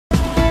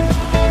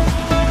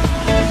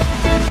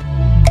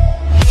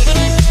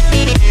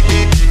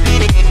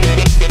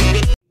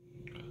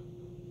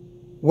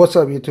What's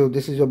up YouTube,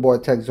 this is your boy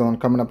Tech Zone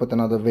coming up with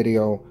another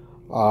video.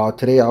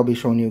 Today I'll be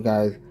showing you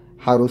guys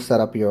how to set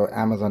up your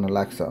Amazon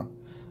Alexa.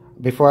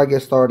 Before I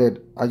get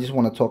started, I just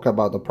want to talk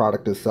about the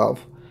product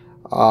itself.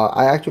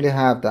 I actually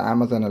have the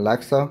Amazon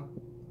Alexa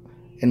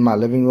in my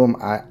living room.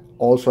 I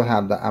also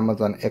have the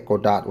Amazon Echo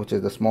Dot, which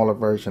is the smaller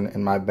version,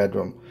 in my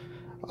bedroom.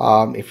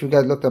 If you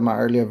guys looked at my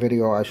earlier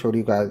video, I showed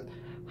you guys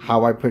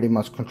how I pretty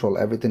much control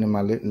everything in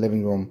my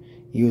living room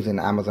using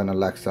Amazon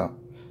Alexa.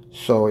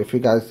 So if you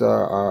guys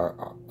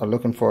are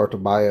looking for to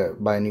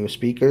buy new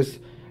speakers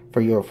for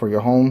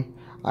your home,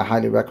 I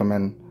highly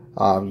recommend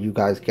you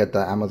guys get the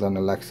Amazon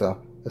Alexa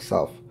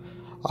itself.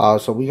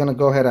 So we're gonna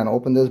go ahead and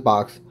open this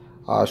box,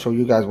 show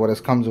you guys what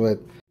it comes with.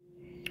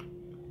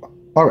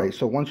 Alright,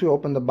 so once you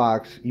open the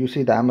box, you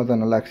see the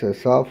Amazon Alexa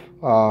itself.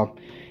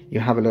 You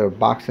have a little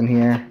box in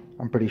here.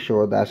 I'm pretty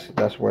sure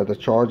that's where the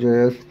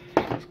charger is.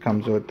 It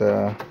comes with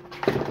the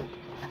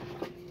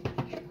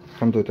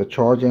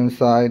charger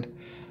inside.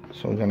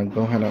 So we're gonna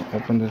go ahead and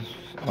open this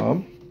up.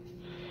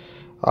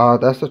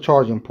 That's the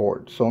charging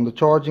port. So on the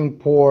charging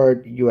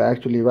port, you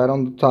actually, right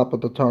on the top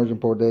of the charging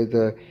port, there's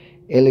a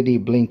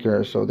LED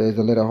blinker. So there's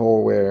a little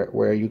hole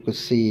where you could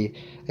see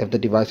if the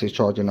device is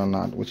charging or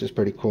not, which is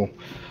pretty cool.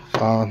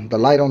 The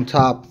light on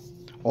top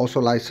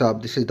also lights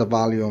up. This is the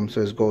volume,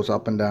 so it goes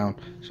up and down.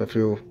 So if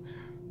you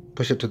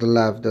push it to the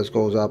left, this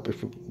goes up.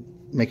 If you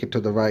make it to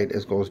the right,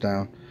 it goes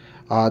down.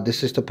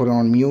 This is to put it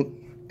on mute,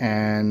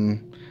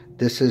 and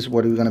this is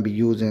what we're going to be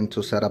using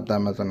to set up the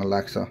Amazon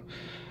Alexa.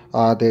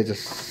 There's a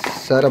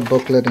setup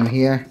booklet in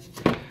here.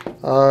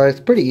 It's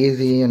pretty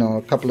easy, you know,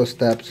 a couple of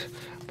steps,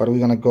 but we're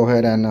going to go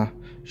ahead and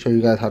show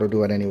you guys how to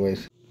do it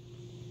anyways.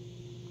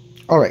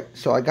 Alright,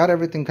 so I got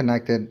everything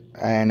connected,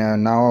 and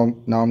now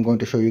I'm going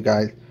to show you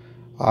guys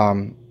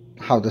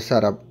how the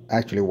setup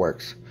actually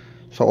works.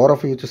 So in order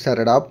for you to set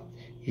it up,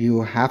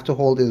 you have to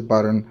hold this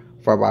button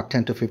for about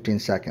 10 to 15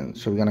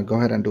 seconds. So we're going to go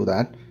ahead and do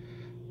that.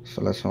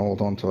 So let's hold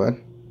on to it.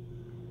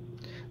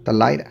 The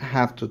light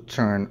have to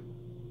turn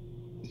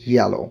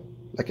yellow,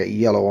 like a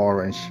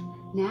yellow-orange.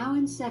 Now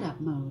in setup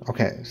mode.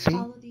 Okay, see?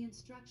 Follow the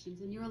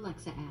instructions in your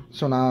Alexa app.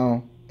 So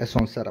now it's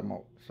on setup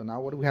mode. So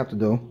now what do we have to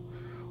do?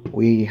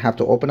 We have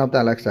to open up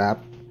the Alexa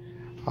app.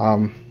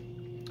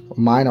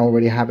 Mine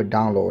already have it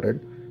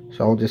downloaded,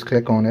 so I'll just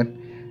click on it.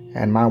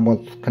 And mine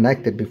was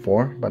connected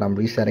before, but I'm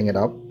resetting it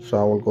up. So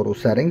I will go to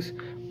settings.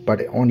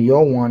 But on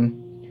your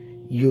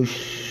one, you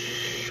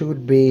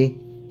should be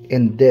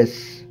in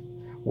this,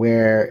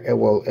 where it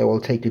will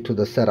take you to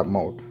the setup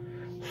mode.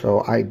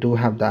 So I do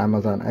have the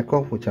Amazon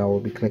Echo, which I will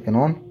be clicking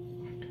on.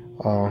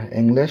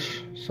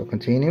 English, so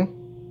continue.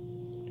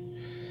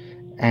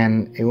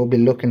 And it will be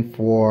looking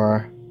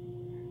for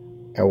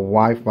a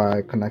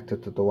Wi-Fi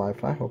connected to the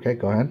Wi-Fi. Okay,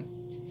 go ahead.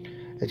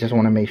 I just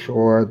want to make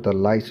sure the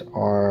lights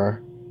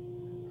are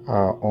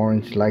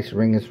orange lights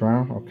ring is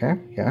round. Okay,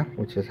 yeah,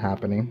 which is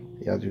happening,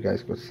 as you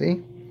guys could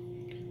see.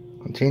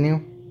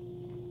 Continue.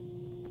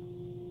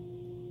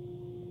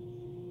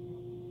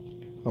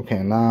 Okay,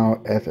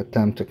 now it's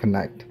attempt to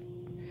connect.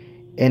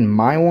 In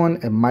my one,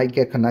 it might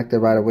get connected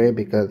right away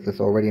because it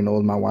already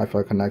knows my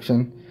Wi-Fi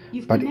connection.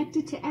 You've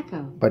connected to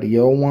Echo. But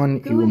your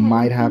one, you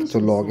might have to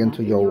log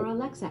into your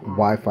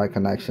Wi-Fi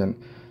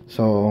connection.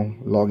 So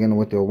log in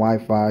with your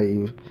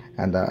Wi-Fi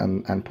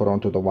and put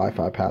onto the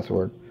Wi-Fi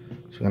password.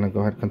 So I'm gonna go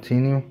ahead and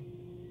continue.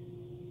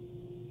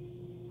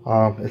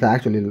 It's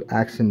actually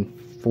asking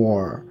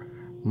for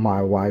my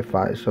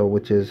Wi-Fi, so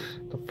which is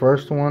the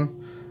first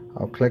one.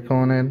 I'll click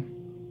on it.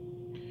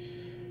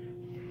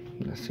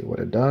 Let's see what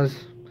it does.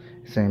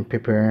 It's saying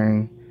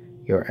preparing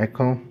your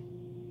Echo.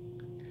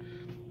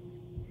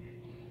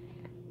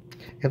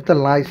 If the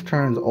lights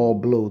turns all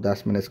blue,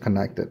 that's when it's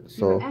connected.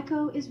 So your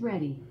Echo is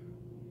ready.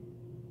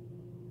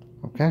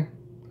 Okay,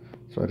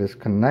 so it is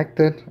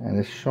connected and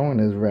it's showing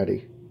is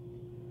ready.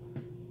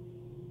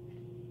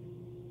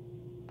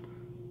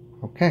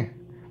 Okay,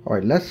 all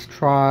right, let's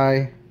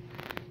try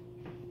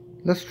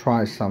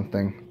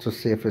something to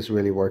see if it's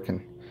really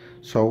working.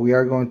 So we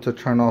are going to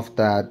turn off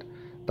the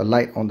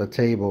light on the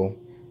table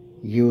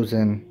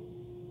using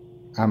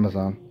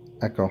Amazon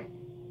Echo.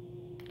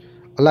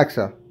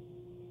 Alexa,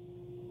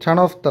 turn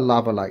off the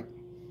lava light.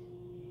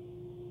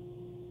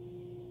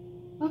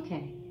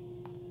 Okay.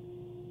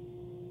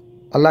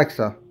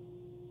 Alexa,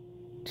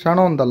 turn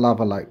on the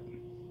lava light.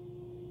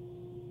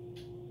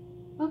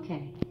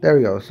 Okay. There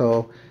we go.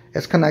 So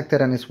it's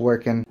connected and it's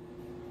working.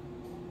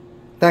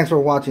 Thanks for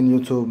watching,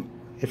 YouTube.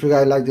 If you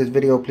guys like this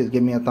video, please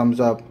give me a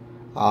thumbs up.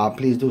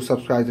 Please do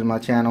subscribe to my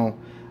channel.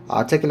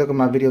 Take a look at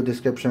my video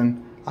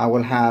description. I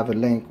will have a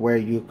link where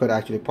you could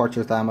actually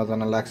purchase the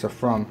Amazon Alexa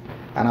from.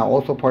 And I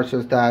also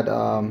purchased that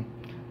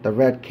the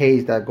red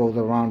case that goes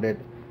around it.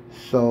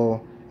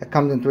 So it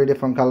comes in 3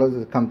 different colors.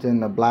 It comes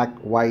in black,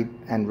 white,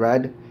 and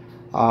red.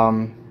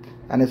 And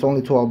it's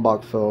only 12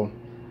 bucks. So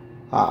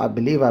I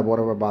believe I bought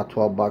it for about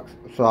 12 bucks.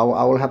 So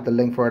I will have the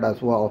link for it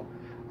as well.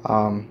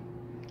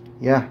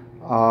 Yeah.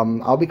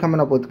 I'll be coming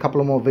up with a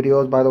couple of more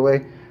videos, by the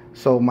way.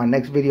 So my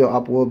next video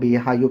up will be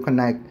how you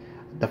connect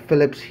the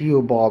Philips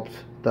Hue bulbs,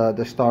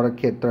 the starter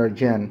kit 3rd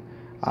gen,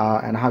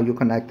 and how you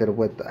connect it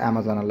with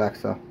Amazon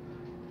Alexa.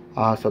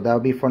 So that'll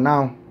be for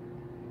now.